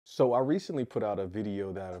So I recently put out a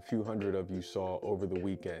video that a few hundred of you saw over the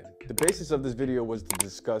weekend. The basis of this video was to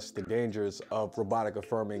discuss the dangers of robotic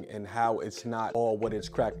affirming and how it's not all what it's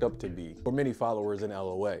cracked up to be for many followers in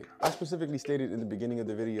LOA. I specifically stated in the beginning of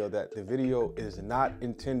the video that the video is not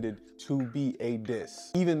intended to be a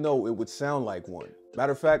diss, even though it would sound like one.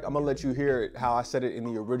 Matter of fact, I'm gonna let you hear it how I said it in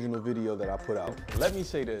the original video that I put out. Let me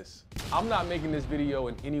say this. I'm not making this video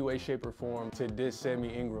in any way, shape, or form to diss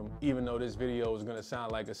Sammy Ingram, even though this video is gonna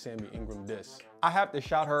sound like a Sammy Ingram diss. I have to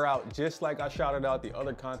shout her out just like I shouted out the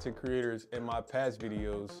other content creators in my past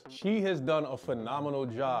videos. She has done a phenomenal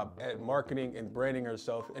job at marketing and branding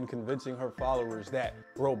herself and convincing her followers that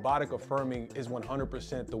robotic affirming is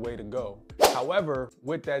 100% the way to go. However,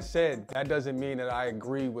 with that said, that doesn't mean that I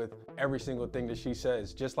agree with every single thing that she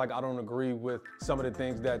says, just like I don't agree with some of the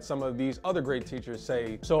things that some of these other great teachers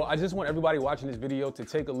say. So I just want everybody watching this video to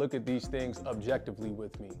take a look at these things objectively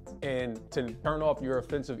with me and to turn off your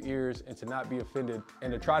offensive ears and to not be offended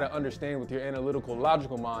and to try to understand with your analytical,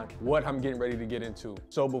 logical mind what I'm getting ready to get into.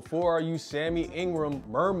 So before you Sammy Ingram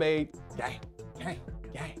mermaid, gang,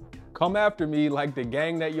 come after me like the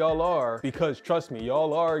gang that y'all are, because trust me,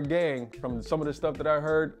 y'all are a gang. From some of the stuff that I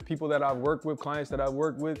heard, people that I've worked with, clients that I've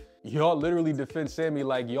worked with, y'all literally defend Sammy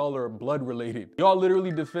like y'all are blood related. Y'all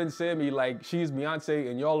literally defend Sammy like she's Beyonce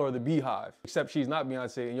and y'all are the Beehive. Except she's not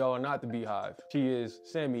Beyonce and y'all are not the Beehive. She is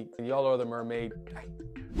Sammy and y'all are the mermaid.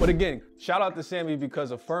 But again, shout out to Sammy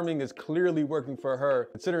because affirming is clearly working for her,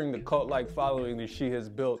 considering the cult-like following that she has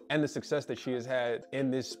built and the success that she has had in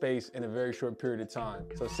this space in a very short period of time.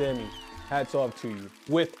 So Sammy, hats off to you.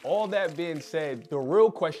 With all that being said, the real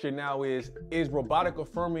question now is robotic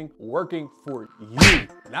affirming working for you?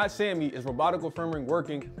 Not Sammy, is robotic affirming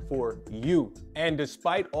working for you? And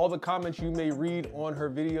despite all the comments you may read on her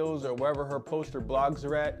videos or wherever her posts or blogs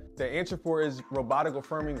are at, the answer for is robotic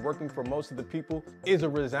affirming working for most of the people is a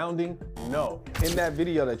resounding no. In that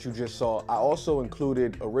video that you just saw, I also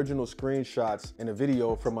included original screenshots in a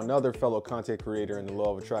video from another fellow content creator in the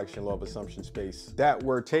law of attraction, law of assumption space that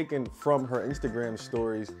were taken from her Instagram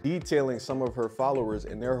stories detailing some of her followers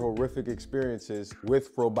and their horrific experiences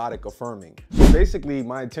with robotic affirming. So basically,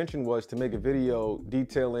 my intention was to make a video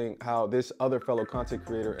detailing how this other fellow content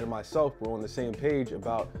creator and myself were on the same page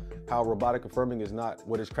about how robotic affirming is not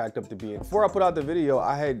what it's cracked up to be. Before I put out the video,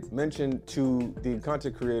 I had mentioned to the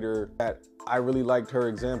content creator that I really liked her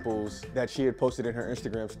examples that she had posted in her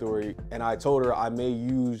Instagram story, and I told her I may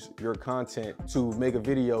use your content to make a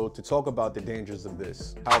video to talk about the dangers of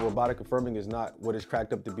this, how robotic affirming is not what it's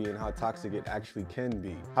cracked up to be and how toxic it actually can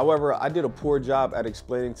be. However, I did a poor job at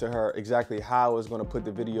explaining to her exactly how I was going to put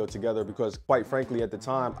the video together because, quite frankly, at the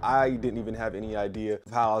time, I didn't even have any idea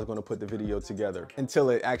of how I was going to put the video together until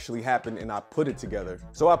it actually happened and I put it together.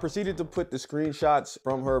 So I proceeded to put the screenshots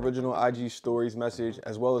from her original IG stories message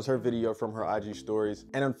as well as her video from her IG stories.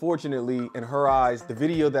 And unfortunately, in her eyes, the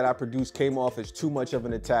video that I produced came off as too much of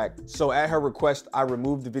an attack. So at her request, I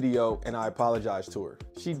removed the video and I apologized to her.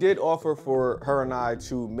 She did offer for her and I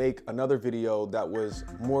to make another video that was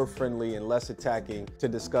more friendly and less attacking to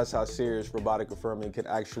discuss how serious robotic affirming can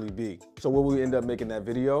actually be. So will we end up making that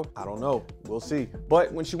video? I don't know. We'll see.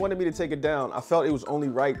 But when she wanted me to take it down, I felt it was only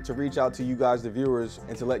right to reach out to you guys, the viewers,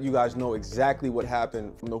 and to let you guys know exactly what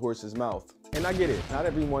happened from the horse's mouth. And I get it, not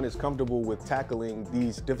everyone is comfortable with tackling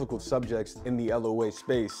these difficult subjects in the LOA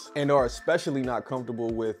space and are especially not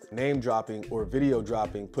comfortable with name dropping or video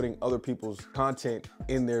dropping, putting other people's content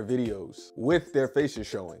in their videos with their faces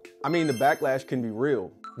showing. I mean, the backlash can be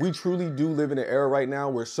real. We truly do live in an era right now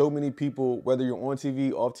where so many people, whether you're on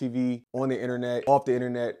TV, off TV, on the internet, off the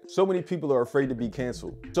internet, so many people are afraid to be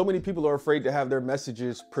canceled. So many people are afraid to have their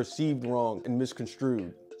messages perceived wrong and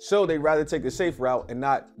misconstrued. So they'd rather take the safe route and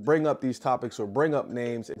not bring up these topics or bring up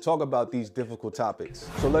names and talk about these difficult topics.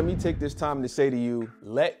 So let me take this time to say to you,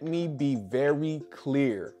 let me be very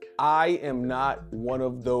clear. I am not one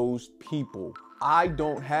of those people. I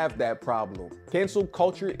don't have that problem. Cancel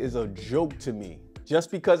culture is a joke to me. Just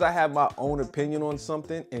because I have my own opinion on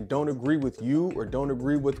something and don't agree with you or don't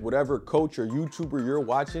agree with whatever coach or YouTuber you're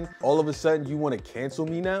watching, all of a sudden you want to cancel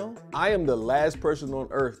me now? I am the last person on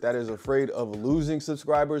earth that is afraid of losing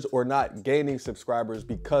subscribers or not gaining subscribers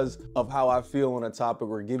because of how I feel on a topic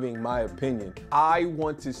or giving my opinion. I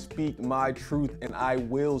want to speak my truth and I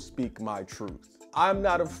will speak my truth. I'm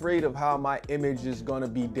not afraid of how my image is gonna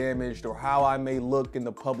be damaged or how I may look in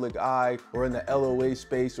the public eye or in the LOA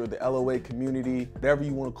space or the LOA community, whatever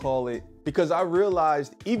you wanna call it, because I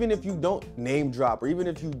realized even if you don't name drop or even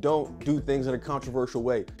if you don't do things in a controversial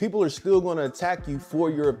way, people are still gonna attack you for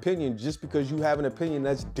your opinion just because you have an opinion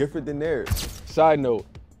that's different than theirs. Side note,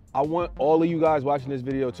 I want all of you guys watching this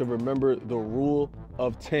video to remember the rule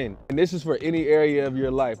of 10. And this is for any area of your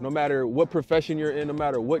life. No matter what profession you're in, no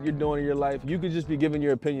matter what you're doing in your life, you could just be giving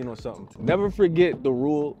your opinion on something. Never forget the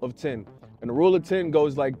rule of 10. And the rule of 10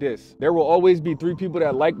 goes like this. There will always be 3 people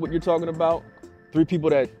that like what you're talking about, 3 people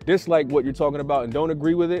that dislike what you're talking about and don't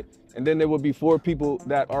agree with it, and then there will be 4 people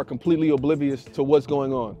that are completely oblivious to what's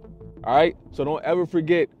going on. All right? So don't ever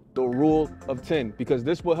forget the rule of 10, because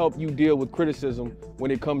this will help you deal with criticism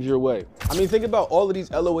when it comes your way. I mean, think about all of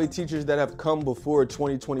these LOA teachers that have come before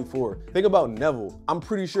 2024. Think about Neville. I'm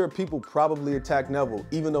pretty sure people probably attacked Neville,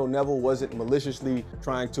 even though Neville wasn't maliciously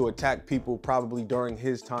trying to attack people probably during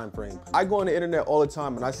his time frame. I go on the internet all the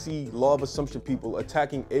time and I see law of assumption people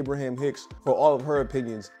attacking Abraham Hicks for all of her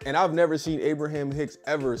opinions. And I've never seen Abraham Hicks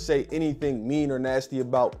ever say anything mean or nasty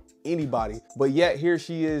about anybody, but yet here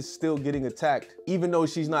she is still getting attacked, even though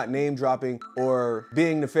she's not name dropping or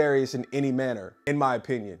being nefarious in any manner, in my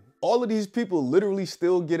opinion. All of these people literally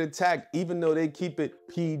still get attacked, even though they keep it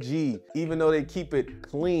PG, even though they keep it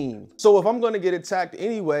clean. So if I'm gonna get attacked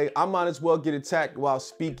anyway, I might as well get attacked while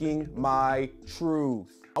speaking my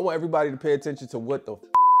truth. I want everybody to pay attention to what the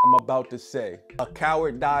I'm about to say. A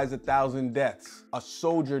coward dies 1,000 deaths. A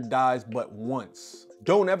soldier dies but once.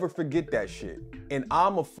 Don't ever forget that shit. And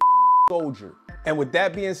I'm a soldier. And with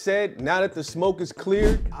that being said, now that the smoke is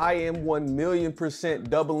cleared, I am 1,000,000%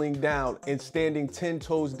 doubling down and standing 10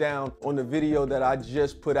 toes down on the video that I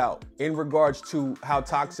just put out in regards to how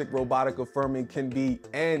toxic robotic affirming can be,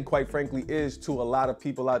 and quite frankly is, to a lot of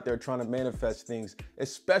people out there trying to manifest things,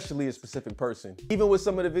 especially a specific person. Even with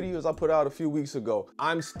some of the videos I put out a few weeks ago,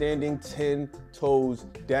 I'm standing 10 toes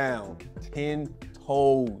down, 10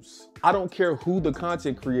 toes. I don't care who the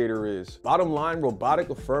content creator is. Bottom line, robotic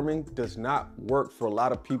affirming does not work for a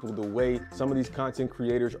lot of people the way some of these content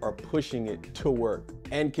creators are pushing it to work,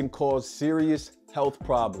 and can cause serious health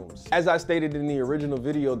problems. As I stated in the original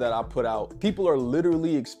video that I put out, people are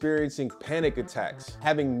literally experiencing panic attacks,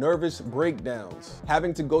 having nervous breakdowns,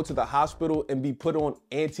 having to go to the hospital and be put on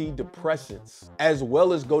antidepressants, as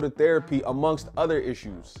well as go to therapy, amongst other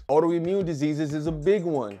issues. Autoimmune diseases is a big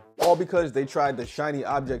one, all because they tried the shiny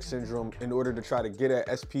object syndrome in order to try to get at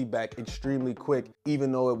SP back extremely quick,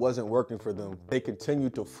 even though it wasn't working for them. They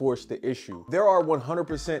continued to force the issue. There are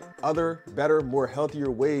 100% other, better, more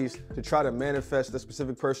healthier ways to try to manifest a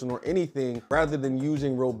specific person or anything rather than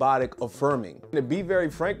using robotic affirming. And to be very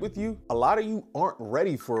frank with you, a lot of you aren't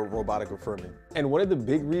ready for robotic affirming. And one of the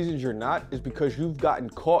big reasons you're not is because you've gotten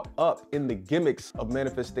caught up in the gimmicks of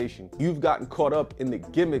manifestation. You've gotten caught up in the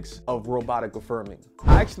gimmicks of robotic affirming.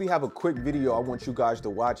 I actually have a quick video I want you guys to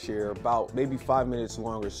watch here, about maybe 5 minutes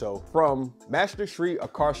long or so, from Master Shri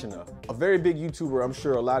Akarshana, a very big YouTuber. I'm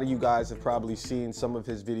sure a lot of you guys have probably seen some of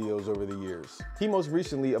his videos over the years. He most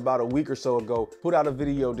recently, about a week or so ago, put out a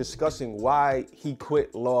video discussing why he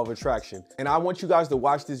quit Law of Attraction. And I want you guys to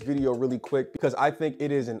watch this video really quick because I think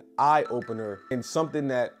it is an eye-opener and something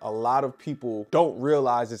that a lot of people don't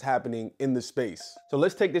realize is happening in the space. So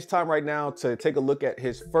let's take this time right now to take a look at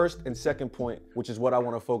his first and second point, which is what I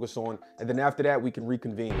want to focus on. And then after that, we can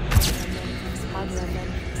reconvene.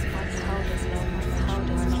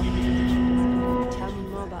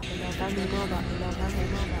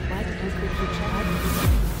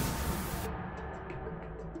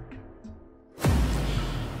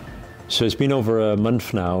 So it's been over a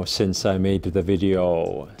month now since I made the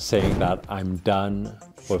video saying that I'm done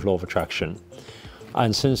with Law of Attraction.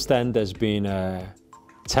 And since then, there's been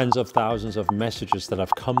tens of thousands of messages that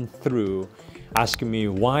have come through asking me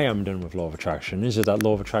why I'm done with Law of Attraction. Is it that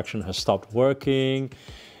Law of Attraction has stopped working?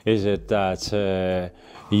 Is it that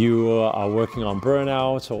you are working on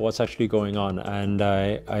burnout, or what's actually going on? And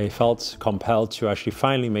I felt compelled to actually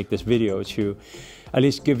finally make this video to at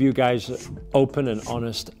least give you guys an open and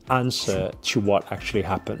honest answer to what actually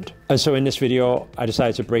happened. And so in this video, I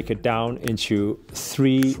decided to break it down into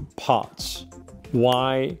 3 parts.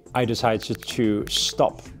 Why I decided to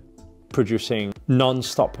stop producing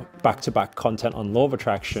non-stop back-to-back content on Law of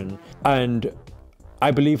Attraction. And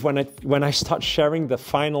I believe when I start sharing the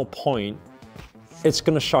final point, it's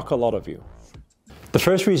gonna shock a lot of you. The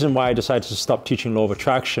first reason why I decided to stop teaching Law of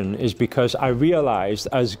Attraction is because I realized,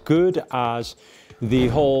 as good as the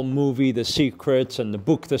whole movie The Secret and the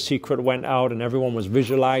book The Secret went out and everyone was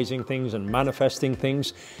visualizing things and manifesting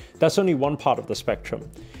things, that's only one part of the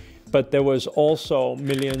spectrum. But there was also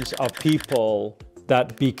millions of people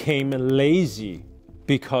that became lazy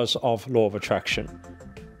because of Law of Attraction.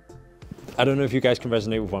 I don't know if you guys can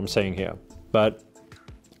resonate with what I'm saying here, but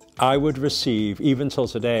I would receive, even till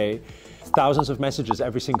today, thousands of messages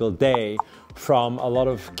every single day from a lot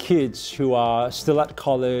of kids who are still at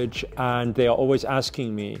college, and they are always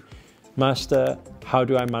asking me, Master, how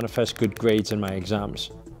do I manifest good grades in my exams?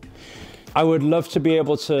 I would love to be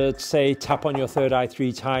able to say, tap on your third eye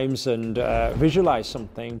 3 times and visualize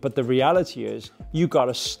something. But the reality is you got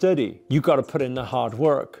to study. You got to put in the hard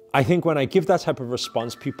work. I think when I give that type of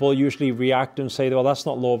response, people usually react and say, well, that's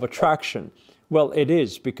not law of attraction. Well, it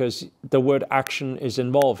is, because the word action is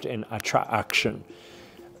involved in action.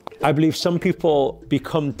 I believe some people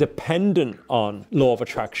become dependent on law of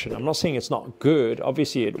attraction. I'm not saying it's not good.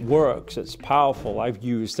 Obviously, it works. It's powerful. I've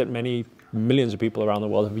used it. Many millions of people around the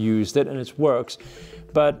world have used it, and it works.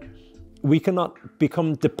 But we cannot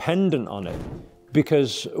become dependent on it,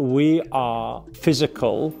 because we are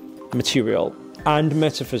physical, material, and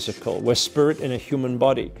metaphysical. We're spirit in a human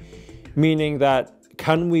body, meaning that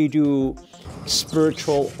can we do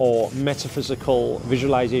spiritual or metaphysical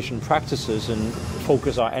visualization practices and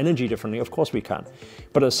focus our energy differently? Of course we can.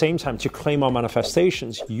 But at the same time, to claim our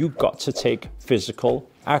manifestations, you got to take physical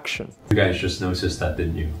action. You guys just noticed that,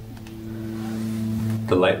 didn't you?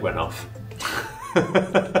 The light went off.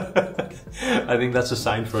 I think that's a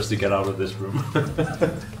sign for us to get out of this room.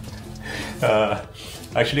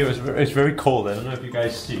 Actually, it's very cold. I don't know if you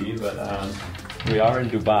guys see, but we are in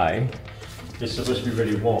Dubai. It's supposed to be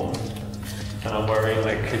really warm. And I'm wearing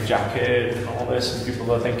like a jacket and all this, and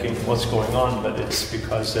people are thinking, what's going on? But it's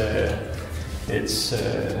because they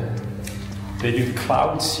do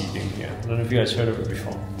cloud seeding here. I don't know if you guys heard of it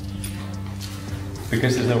before.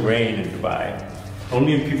 Because there's no rain in Dubai.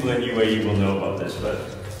 Only people in UAE will know about this, but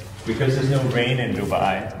because there's no rain in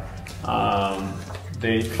Dubai,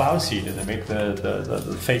 they cloud seed and they make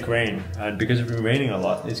the fake rain. And because it's been raining a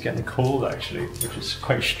lot, it's getting cold actually, which is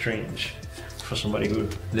quite strange for somebody who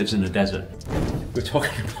lives in the desert. We're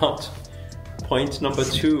talking about point number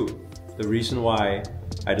 2, the reason why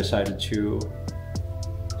I decided to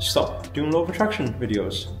stop doing law of attraction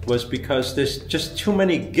videos was because there's just too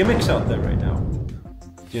many gimmicks out there right now.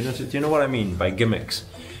 Do you know what I mean by gimmicks?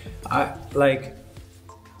 I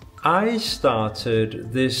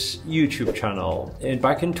started this YouTube channel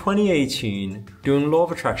back in 2018 doing law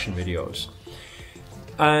of attraction videos.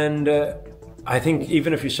 And I think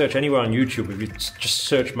even if you search anywhere on YouTube, if you just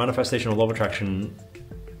search manifestation or law of attraction,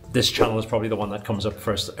 this channel is probably the one that comes up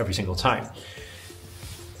first every single time.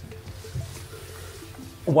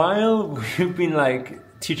 While we've been like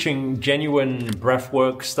teaching genuine breath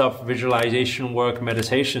work stuff, visualization work,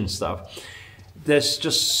 meditation stuff, there's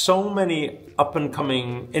just so many up and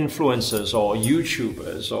coming influencers or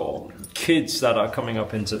YouTubers or kids that are coming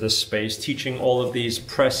up into this space teaching all of these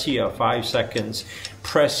press here 5 seconds,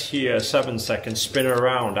 press here 7 seconds, spin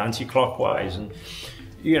around anti-clockwise, and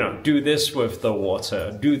you know, do this with the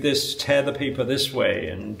water, do this, tear the paper this way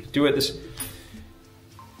and do it this.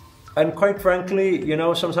 And quite frankly, you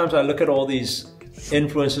know, sometimes I look at all these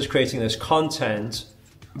influencers creating this content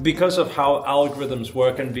because of how algorithms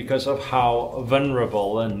work and because of how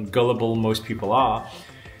vulnerable and gullible most people are.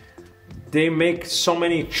 They make so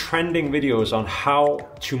many trending videos on how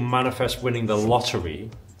to manifest winning the lottery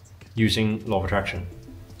using law of attraction.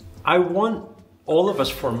 I want all of us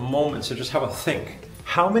for a moment to just have a think.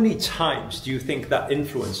 How many times do you think that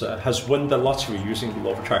influencer has won the lottery using the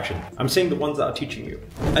law of attraction? I'm saying the ones that are teaching you.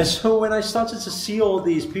 And so when I started to see all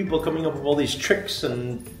these people coming up with all these tricks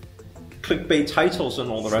and clickbait titles and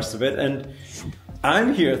all the rest of it, and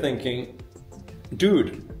I'm here thinking,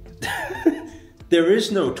 dude, there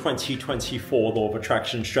is no 2024 law of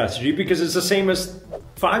attraction strategy because it's the same as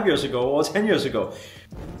 5 years ago or 10 years ago.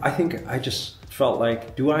 I think I just felt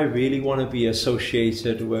like, do I really want to be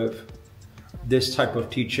associated with this type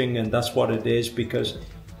of teaching? And that's what it is, because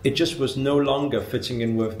it just was no longer fitting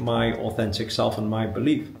in with my authentic self and my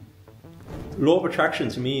belief. Law of attraction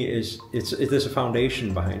to me is, there's a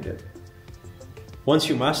foundation behind it. Once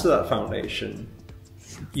you master that foundation,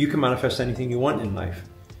 you can manifest anything you want in life.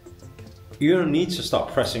 You don't need to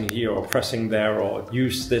start pressing here or pressing there or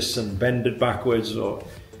use this and bend it backwards, or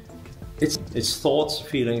it's thoughts,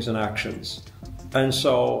 feelings, and actions. And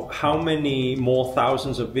so how many more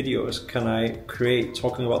thousands of videos can I create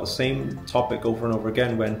talking about the same topic over and over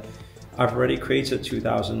again when I've already created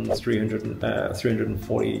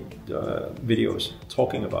 2,340 videos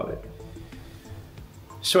talking about it?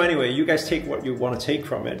 So anyway, you guys take what you want to take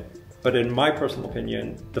from it. But in my personal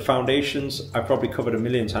opinion, the foundations I've probably covered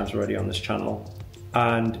 1,000,000 times already on this channel.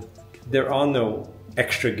 And there are no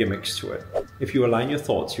extra gimmicks to it. If you align your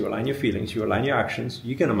thoughts, you align your feelings, you align your actions,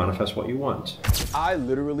 you're gonna manifest what you want. I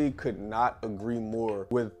literally could not agree more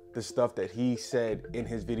with the stuff that he said in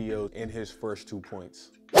his video in his first 2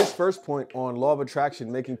 points. This first point on law of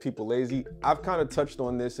attraction making people lazy, I've kind of touched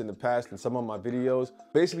on this in the past in some of my videos.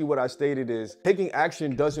 Basically what I stated is taking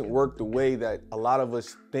action doesn't work the way that a lot of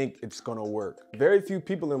us think it's gonna work. Very few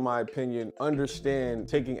people, in my opinion, understand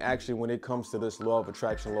taking action when it comes to this law of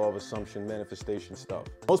attraction, law of assumption, manifestation stuff.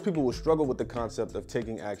 Most people will struggle with the concept of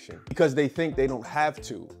taking action because they think they don't have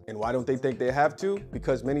to. And why don't they think they have to?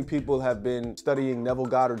 Because many people have been studying Neville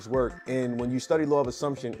Goddard's work, and when you study law of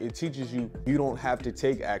assumption, it teaches you you don't have to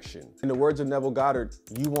take action. In the words of Neville Goddard,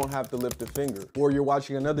 you won't have to lift a finger. Or you're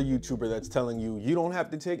watching another YouTuber that's telling you you don't have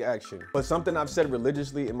to take action. But something I've said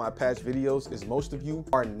religiously in my past videos is most of you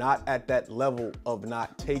are not at that level of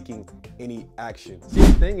not taking any action. See,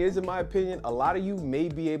 the thing is, in my opinion, a lot of you may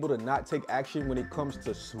be able to not take action when it comes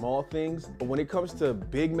to small things, but when it comes to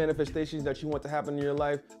big manifestations that you want to happen in your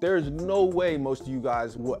life, there's no way most of you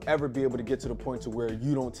guys will ever be able to get to the point to where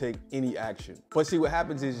you don't take any action. But see, what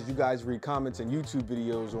happens is you guys read comments and YouTube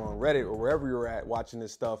videos or on Reddit or wherever you're at watching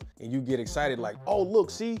this stuff, and you get excited like, oh,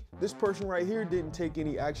 look, see, this person right here didn't take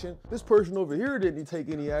any action. This person over here didn't take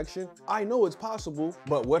any action. I know it's possible.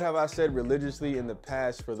 But what have I said religiously in the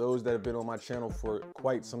past for those that have been on my channel for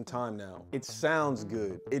quite some time now? It sounds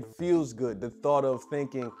good. It feels good. The thought of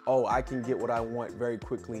thinking, oh, I can get what I want very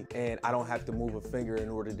quickly and I don't have to move a finger in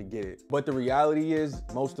order to get it. But the reality is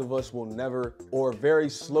most of us will never or very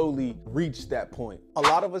slowly reach that point. A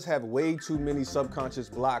lot of us have way too many subconscious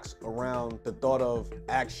blocks around the thought of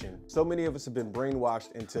action. So many of us have been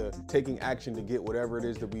brainwashed into taking action to get whatever it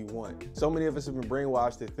is that we want. So many of us have been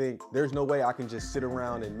brainwashed to think there's no way I can just sit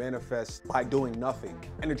around and manifest by doing nothing.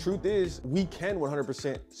 And the truth is, we can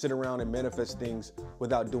 100% sit around and manifest things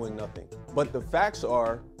without doing nothing. But the facts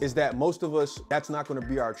is that most of us, that's not going to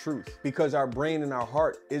be our truth, because our brain and our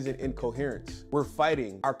heart isn't in coherence. We're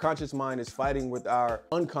fighting. Our conscious mind is fighting with our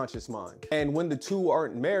unconscious mind. And when the two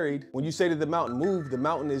aren't married, when you say to the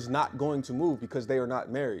mountain is not going to move because they are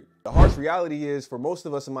not married. The harsh reality is, for most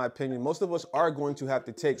of us, in my opinion, most of us are going to have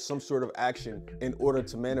to take some sort of action in order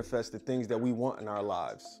to manifest the things that we want in our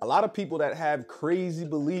lives. A lot of people that have crazy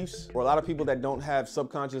beliefs, or a lot of people that don't have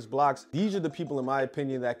subconscious blocks, these are the people, in my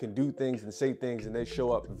opinion, that can do things and say things and they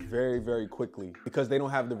show up very, very quickly because they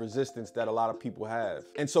don't have the resistance that a lot of people have.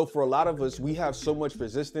 And so for a lot of us, we have so much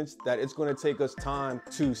resistance that it's going to take us time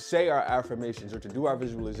to say our affirmations or to do our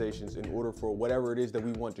visualizations in order for whatever it is that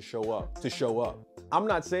we want to show up. I'm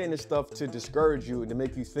not saying this stuff to discourage you and to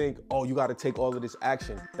make you think, oh, you got to take all of this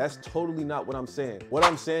action. That's totally not what I'm saying. What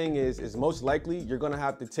I'm saying is most likely you're going to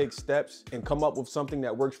have to take steps and come up with something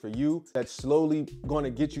that works for you that's slowly going to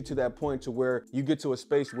get you to that point to where you get to a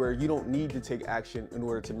space where you don't need to take action in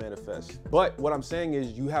order to manifest. But what I'm saying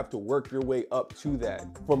is you have to work your way up to that.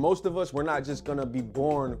 For most of us, we're not just going to be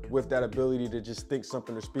born with that ability to just think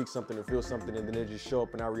something or speak something or feel something and then it just show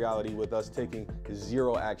up in our reality with us taking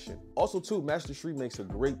zero action. Also too, Master Street makes a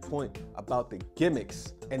great point about the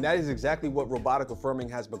gimmicks. And that is exactly what robotic affirming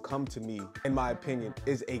has become to me, in my opinion,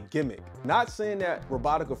 is a gimmick. Not saying that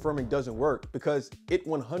robotic affirming doesn't work, because it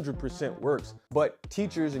 100% works, but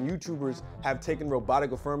teachers and YouTubers have taken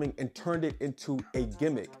robotic affirming and turned it into a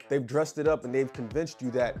gimmick. They've dressed it up and they've convinced you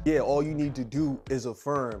that, yeah, all you need to do is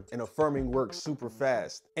affirm, and affirming works super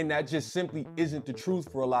fast. And that just simply isn't the truth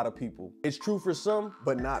for a lot of people. It's true for some,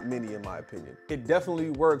 but not many, in my opinion. It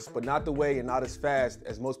definitely works, but not the way and not as fast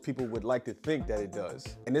as most people would like to think that it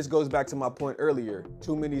does. And this goes back to my point earlier,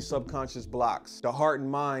 too many subconscious blocks, the heart and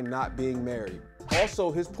mind not being married.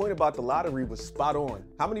 Also, his point about the lottery was spot on.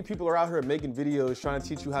 How many people are out here making videos trying to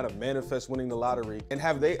teach you how to manifest winning the lottery? And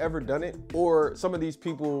have they ever done it? Or some of these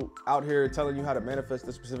people out here telling you how to manifest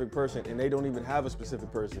a specific person and they don't even have a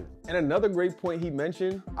specific person. And another great point he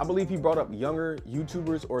mentioned, I believe he brought up younger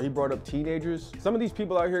YouTubers, or he brought up teenagers. Some of these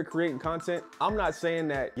people out here creating content, I'm not saying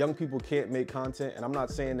that young people can't make content, and I'm not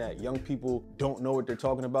saying that young people don't know what they're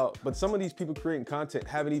talking about, but some of these people creating content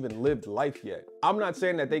haven't even lived life yet. I'm not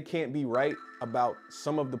saying that they can't be right about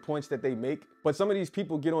some of the points that they make, but some of these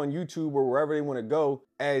people get on YouTube or wherever they want to go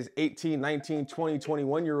as 18, 19, 20,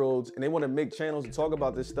 21-year-olds, and they want to make channels and talk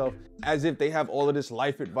about this stuff as if they have all of this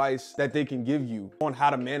life advice that they can give you on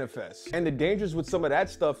how to manifest. And the dangers with some of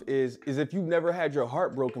that stuff is if you've never had your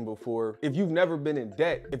heart broken before, if you've never been in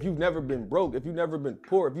debt, if you've never been broke, if you've never been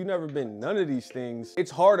poor, if you've never been none of these things,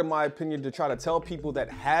 it's hard, in my opinion, to try to tell people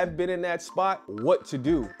that have been in that spot what to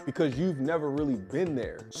do, because you've never really been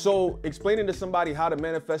there. So explaining to somebody how to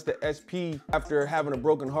manifest the SP after having a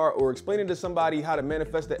broken heart, or explaining to somebody how to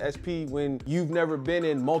manifest the SP when you've never been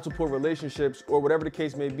in multiple relationships or whatever the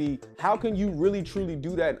case may be. How can you really truly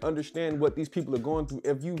do that and understand what these people are going through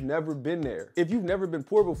if you've never been there? If you've never been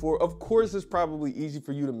poor before, of course it's probably easy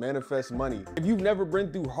for you to manifest money. If you've never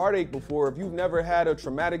been through heartache before, if you've never had a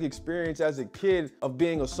traumatic experience as a kid of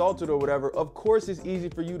being assaulted or whatever, of course it's easy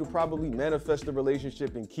for you to probably manifest a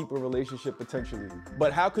relationship and keep a relationship potentially.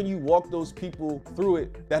 But how can you walk those people through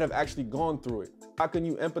it that have actually gone through it? How can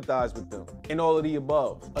you empathize with them? And all of the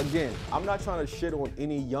above. Again, I'm not trying to shit on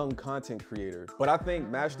any young content creator, but I think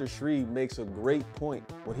Master Shri makes a great point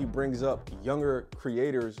when he brings up younger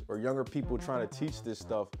creators or younger people trying to teach this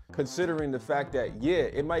stuff, considering the fact that, yeah,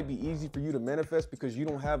 it might be easy for you to manifest because you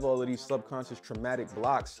don't have all of these subconscious traumatic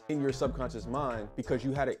blocks in your subconscious mind because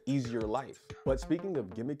you had an easier life. But speaking of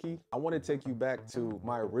gimmicky, I want to take you back to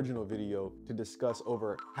my original video to discuss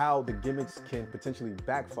over how the gimmicks can potentially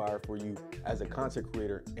backfire for you as a content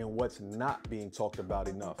creator and what's not being talked about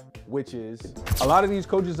enough, which is a lot of these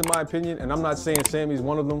coaches, in my opinion, and I'm not saying Sammy's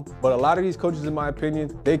one of them, but a lot of these coaches, in my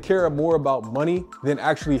opinion, they care more about money than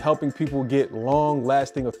actually helping people get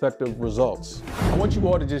long-lasting, effective results. I want you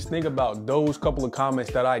all to just think about those couple of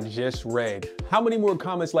comments that I just read. How many more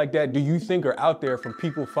comments like that do you think are out there from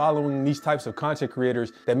people following these types of content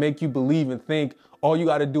creators that make you believe and think all you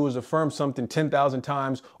got to do is affirm something 10,000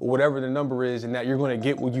 times or whatever the number is, and that you're going to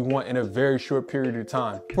get what you want in a very short period of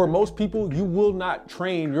time? For most people, you will not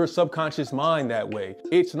train your subconscious mind that way.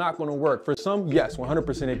 It's not going to work. For some, yes,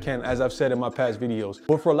 100% it can, as I've said in my past videos.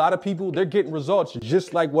 But for a lot of people, they're getting results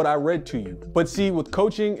just like what I read to you. But see, with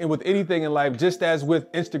coaching and with anything in life, just as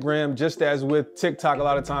with Instagram, just as with TikTok, a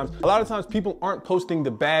lot of times people aren't posting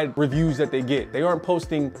the bad reviews that they get. They aren't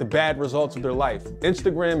posting the bad results of their life.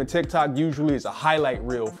 Instagram and TikTok usually is a highlight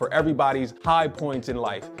reel for everybody's high points in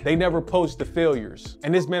life. They never post the failures.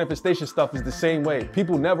 And this manifestation stuff is the same way.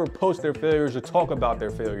 People never post their failures or talk about their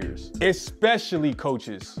failures, especially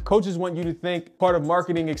coaches. Coaches want you to think, part of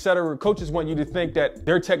marketing, etc., coaches want you to think that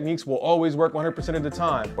their techniques will always work 100% of the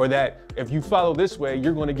time, or that if you follow this way,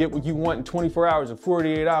 you're going to get what you want in 24 hours or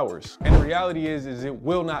 48 hours. And the reality is it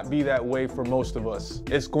will not be that way for most of us.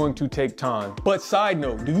 It's going to take time. But side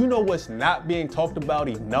note, do you know what's not being talked about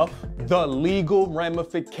enough? The legal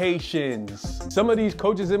ramifications. Some of these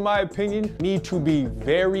coaches, in my opinion, need to be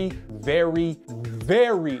very, very,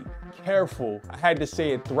 very careful, I had to say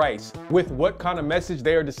it thrice, with what kind of message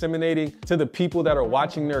they are disseminating to the people that are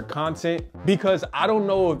watching their content, because I don't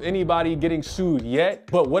know of anybody getting sued yet,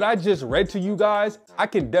 but what I just read to you guys, I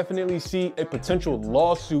can definitely see a potential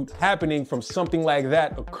lawsuit happening from something like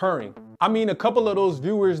that occurring. I mean, a couple of those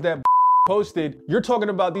viewers that posted, you're talking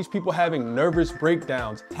about these people having nervous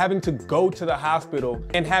breakdowns, having to go to the hospital,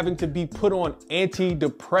 and having to be put on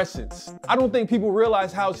antidepressants. I don't think people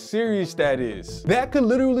realize how serious that is. That could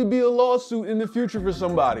literally be a lawsuit in the future for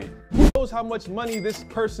somebody. Who knows how much money this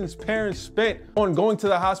person's parents spent on going to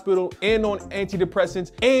the hospital and on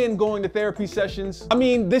antidepressants and going to therapy sessions? I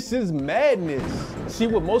mean, this is madness. See,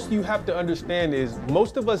 what most of you have to understand is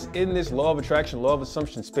most of us in this law of attraction, law of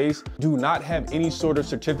assumption space do not have any sort of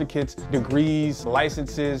certificates, degrees,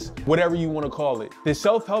 licenses, whatever you want to call it. The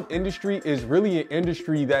self-help industry is really an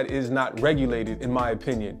industry that is not regulated, in my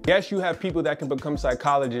opinion. Yes, you have people that can become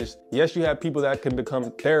psychologists. Yes, you have people that can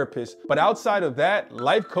become therapists. But outside of that,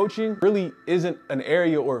 life coaching really isn't an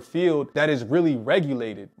area or field that is really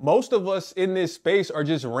regulated. Most of us in this space are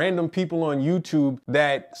just random people on YouTube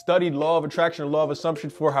that studied law of attraction or law of assumption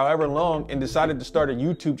for however long and decided to start a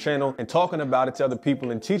YouTube channel and talking about it to other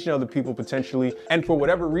people and teaching other people potentially. And for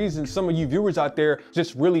whatever reason, some of you viewers out there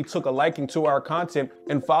just really took a liking to our content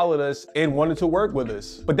and followed us and wanted to work with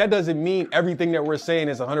us. But that doesn't mean everything that we're saying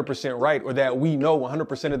is 100% right, or that we know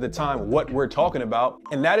 100% of the time what we're talking about.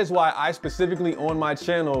 And that is why I specifically on my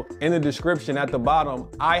channel, in the description at the bottom,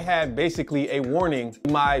 I have basically a warning,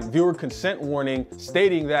 my viewer consent warning,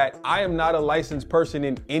 stating that I am not a licensed person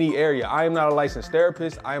in any area. I am not a licensed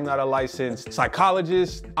therapist. I am not a licensed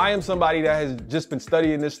psychologist. I am somebody that has just been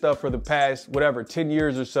studying this stuff for the past, whatever, 10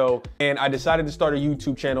 years or so. And I decided to start a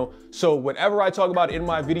YouTube channel. So whatever I talk about in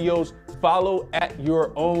my videos, follow at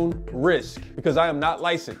your own risk, because I am not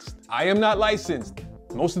licensed. I am not licensed.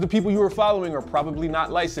 Most of the people you are following are probably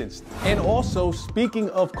not licensed. And also, speaking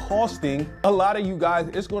of costing, a lot of you guys,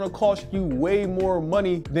 it's gonna cost you way more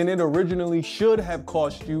money than it originally should have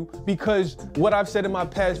cost you, because what I've said in my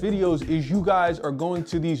past videos is you guys are going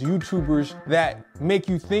to these YouTubers that make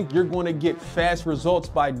you think you're going to get fast results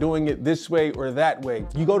by doing it this way or that way.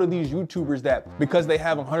 You go to these YouTubers that, because they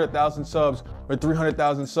have 100,000 subs or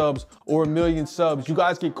 300,000 subs or 1 million subs, you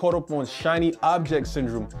guys get caught up on shiny object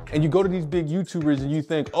syndrome. And you go to these big YouTubers and you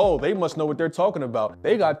think, oh, they must know what they're talking about.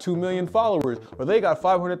 They got 2 million followers, or they got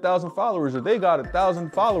 500,000 followers, or they got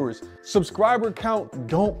 1,000 followers. Subscriber count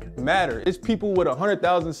don't matter. It's people with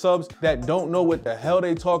 100,000 subs that don't know what the hell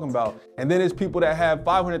they talking about. And then there's people that have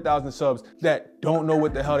 500,000 subs that don't know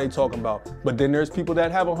what the hell they talking about. But then there's people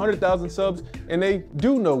that have 100,000 subs and they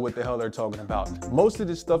do know what the hell they're talking about. Most of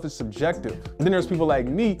this stuff is subjective. And then there's people like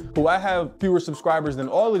me, who I have fewer subscribers than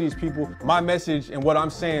all of these people. My message and what I'm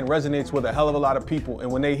saying resonates with a hell of a lot of people.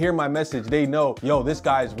 And when they hear my message, they know, yo, this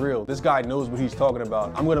guy's real. This guy knows what he's talking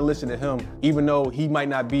about. I'm gonna listen to him, even though he might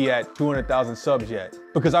not be at 200,000 subs yet.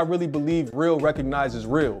 Because I really believe real recognizes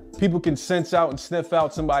real. People can sense out and sniff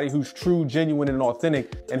out somebody who's true, genuine, and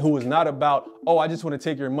authentic, and who is not about, oh, I just want to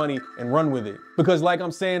take your money and run with it. Because like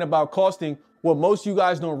I'm saying about costing, what most of you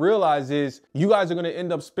guys don't realize is you guys are going to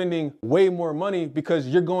end up spending way more money because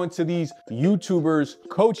you're going to these YouTubers,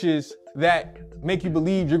 coaches that make you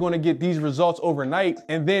believe you're going to get these results overnight.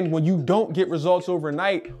 And then when you don't get results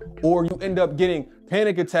overnight, or you end up getting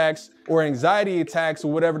panic attacks or anxiety attacks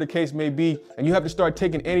or whatever the case may be, and you have to start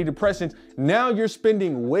taking antidepressants, now you're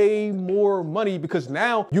spending way more money because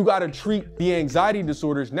now you got to treat the anxiety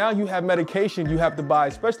disorders. Now you have medication you have to buy,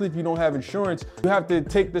 especially if you don't have insurance. You have to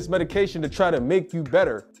take this medication to try to make you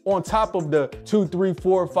better. On top of the $200, $300,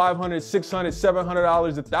 $400, $500, $600,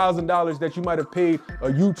 $700, $1,000 that you might have paid a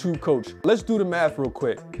YouTube coach. Let's do the math real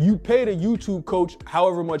quick. You paid a YouTube coach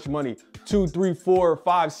however much money, $200, $300, $400,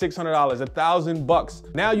 $500, $600,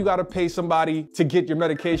 $1,000. Now you got to pay somebody to get your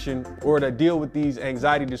medication or to deal with these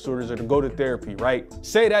anxiety disorders or to go to therapy, right?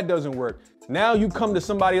 Say that doesn't work. Now you come to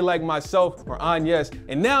somebody like myself or Agnes,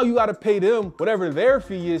 and now you got to pay them whatever their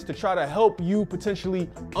fee is to try to help you potentially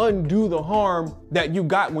undo the harm that you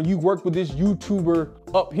got when you work with this YouTuber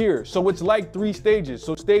up here. So it's like 3 stages.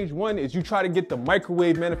 So stage 1 is you try to get the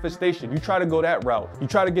microwave manifestation. You try to go that route. You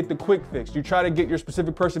try to get the quick fix. You try to get your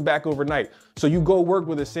specific person back overnight. So you go work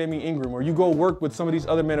with a Sammy Ingram, or you go work with some of these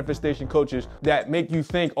other manifestation coaches that make you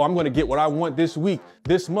think, oh, I'm going to get what I want this week,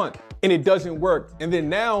 this month. And it doesn't work. And then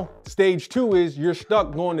now stage 2 is you're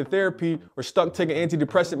stuck going to therapy or stuck taking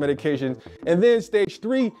antidepressant medications. And then stage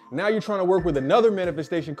 3, now you're trying to work with another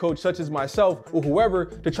manifestation coach such as myself or whoever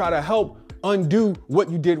to try to help undo what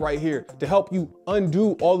you did right here, to help you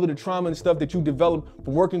undo all of the trauma and stuff that you developed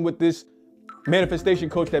from working with this manifestation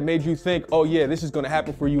coach that made you think, oh yeah, this is going to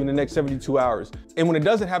happen for you in the next 72 hours. And when it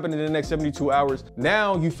doesn't happen in the next 72 hours,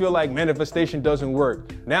 now you feel like manifestation doesn't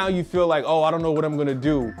work. Now you feel like, oh, I don't know what I'm going to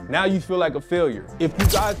do. Now you feel like a failure. If you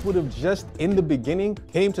guys would have just in the beginning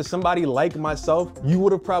came to somebody like myself, you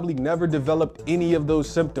would have probably never developed any of those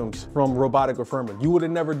symptoms from robotic affirming. You would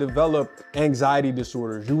have never developed anxiety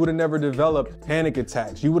disorders. You would have never developed panic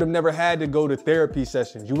attacks. You would have never had to go to therapy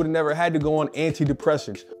sessions. You would have never had to go on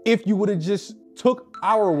antidepressants. If you would have just took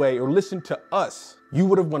our way or listened to us, you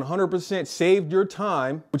would have 100% saved your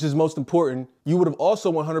time, which is most important. You would have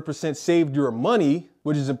also 100% saved your money,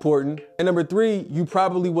 which is important. And number 3, you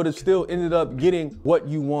probably would have still ended up getting what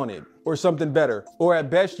you wanted or something better. Or at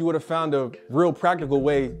best, you would have found a real practical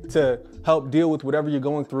way to help deal with whatever you're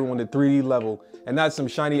going through on the 3D level, and not some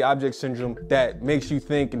shiny object syndrome that makes you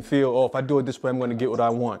think and feel, oh, if I do it this way, I'm going to get what I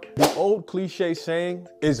want. The old cliche saying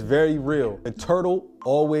is very real. The turtle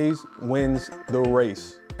always wins the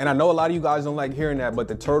race. And I know a lot of you guys don't like hearing that, but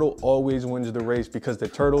the turtle always wins the race because the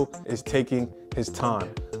turtle is taking his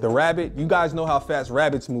time. The rabbit, you guys know how fast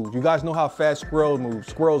rabbits move. You guys know how fast squirrels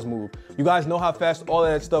move. You guys know how fast all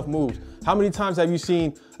of that stuff moves. How many times have you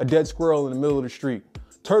seen a dead squirrel in the middle of the street?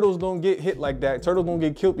 Turtles don't get hit like that. Turtles don't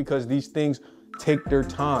get killed because these things take their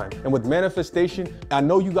time. And with manifestation, I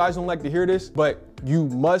know you guys don't like to hear this, but you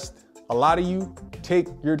must, a lot of you, take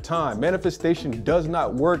your time. Manifestation does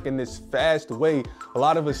not work in this fast way. A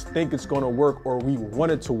lot of us think it's going to work, or we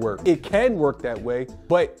want it to work. It can work that way,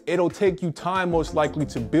 but it'll take you time most likely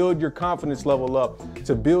to build your confidence level up,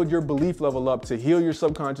 to build your belief level up, to heal your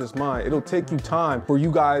subconscious mind. It'll take you time for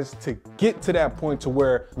you guys to get to that point to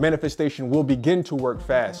where manifestation will begin to work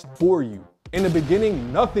fast for you. In the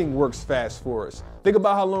beginning, nothing works fast for us. Think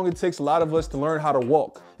about how long it takes a lot of us to learn how to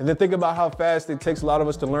walk. And then think about how fast it takes a lot of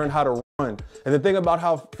us to learn how to run. And then think about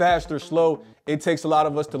how fast or slow it takes a lot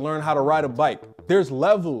of us to learn how to ride a bike. There's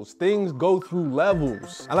levels, things go through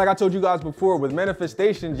levels. And like I told you guys before, with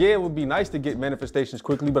manifestations, yeah, it would be nice to get manifestations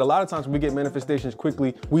quickly, but a lot of times when we get manifestations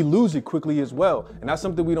quickly, we lose it quickly as well. And that's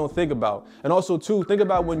something we don't think about. And also too, think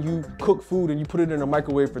about when you cook food and you put it in a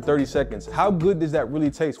microwave for 30 seconds. How good does that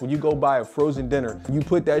really taste when you go buy a frozen dinner, you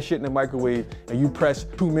put that shit in the microwave and you press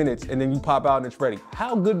 2 minutes and then you pop out and it's ready?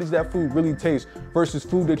 How good does that food really taste versus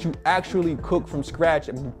food that you actually cook from scratch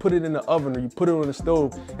and you put it in the oven or you put it on the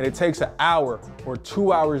stove and it takes an hour or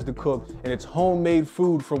 2 hours to cook and it's homemade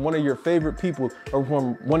food from one of your favorite people or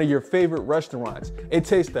from one of your favorite restaurants? It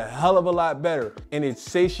tastes a hell of a lot better and it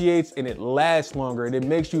satiates and it lasts longer and it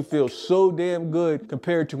makes you feel so damn good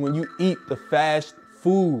compared to when you eat the fast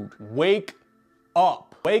food. Wake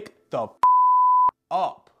up. Wake the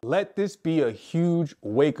up. Let this be a huge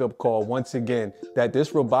wake-up call once again that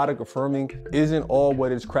this robotic affirming isn't all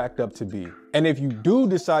what it's cracked up to be. And if you do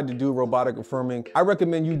decide to do robotic affirming, I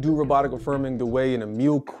recommend you do robotic affirming the way an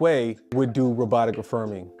Emil Quay would do robotic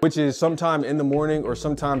affirming, which is sometime in the morning or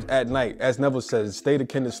sometimes at night. As Neville says, state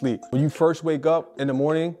akin to sleep. When you first wake up in the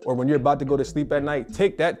morning or when you're about to go to sleep at night,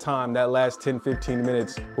 take that time, that last 10, 15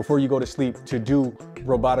 minutes before you go to sleep to do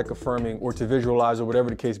robotic affirming or to visualize or whatever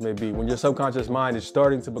the case may be. When your subconscious mind is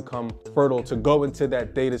starting to become fertile to go into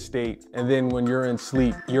that theta state, and then when you're in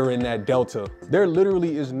sleep, you're in that delta. There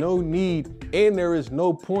literally is no need and there is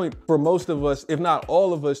no point for most of us, if not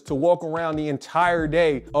all of us, to walk around the entire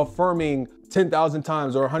day affirming 10,000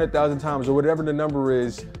 times or 100,000 times or whatever the number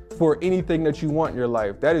is for anything that you want in your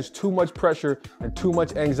life. That is too much pressure and too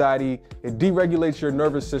much anxiety. It deregulates your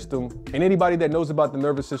nervous system. And anybody that knows about the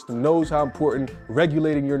nervous system knows how important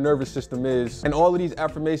regulating your nervous system is. And all of these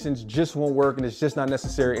affirmations just won't work and it's just not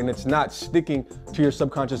necessary and it's not sticking to your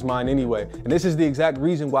subconscious mind anyway. And this is the exact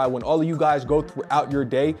reason why when all of you guys go throughout your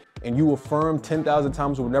day and you affirm 10,000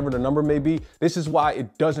 times or whatever the number may be, this is why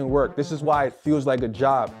it doesn't work. This is why it feels like a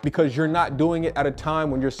job, because you're not doing it at a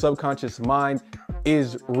time when your subconscious mind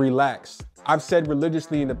is relaxed. I've said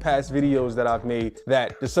religiously in the past videos that I've made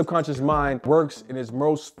that the subconscious mind works and is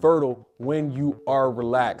most fertile when you are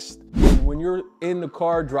relaxed. When you're in the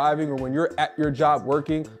car driving or when you're at your job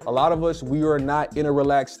working, a lot of us, we are not in a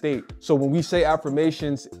relaxed state. So when we say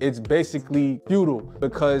affirmations, it's basically futile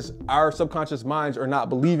because our subconscious minds are not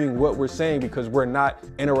believing what we're saying because we're not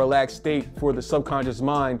in a relaxed state for the subconscious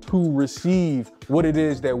mind to receive what it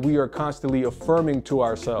is that we are constantly affirming to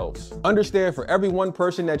ourselves. Understand, for every one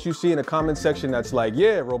person that you see in a comment section that's like,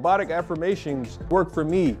 yeah, robotic affirmations work for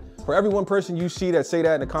me, for every one person you see that say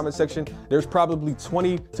that in the comment section, there's probably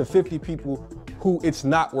 20 to 50 people who it's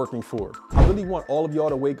not working for. I really want all of y'all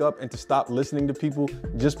to wake up and to stop listening to people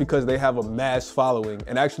just because they have a mass following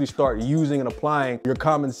and actually start using and applying your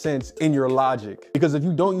common sense in your logic. Because if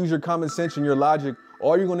you don't use your common sense and your logic,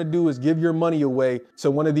 all you're gonna do is give your money away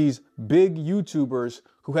to one of these big YouTubers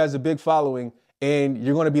who has a big following, and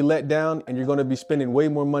you're gonna be let down and you're gonna be spending way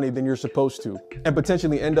more money than you're supposed to and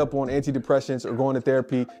potentially end up on antidepressants or going to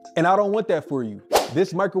therapy. And I don't want that for you.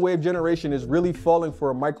 This microwave generation is really falling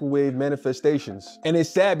for microwave manifestations. And it's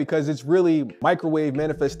sad because it's really microwave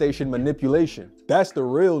manifestation manipulation. That's the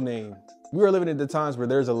real name. We are living in the times where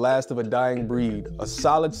there's a last of a dying breed, a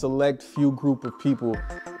solid select few group of people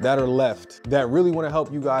that are left that really want to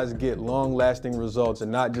help you guys get long-lasting results and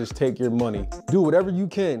not just take your money. Do whatever you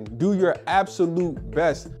can. Do your absolute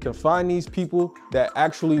best to find these people that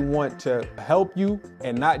actually want to help you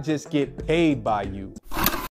and not just get paid by you.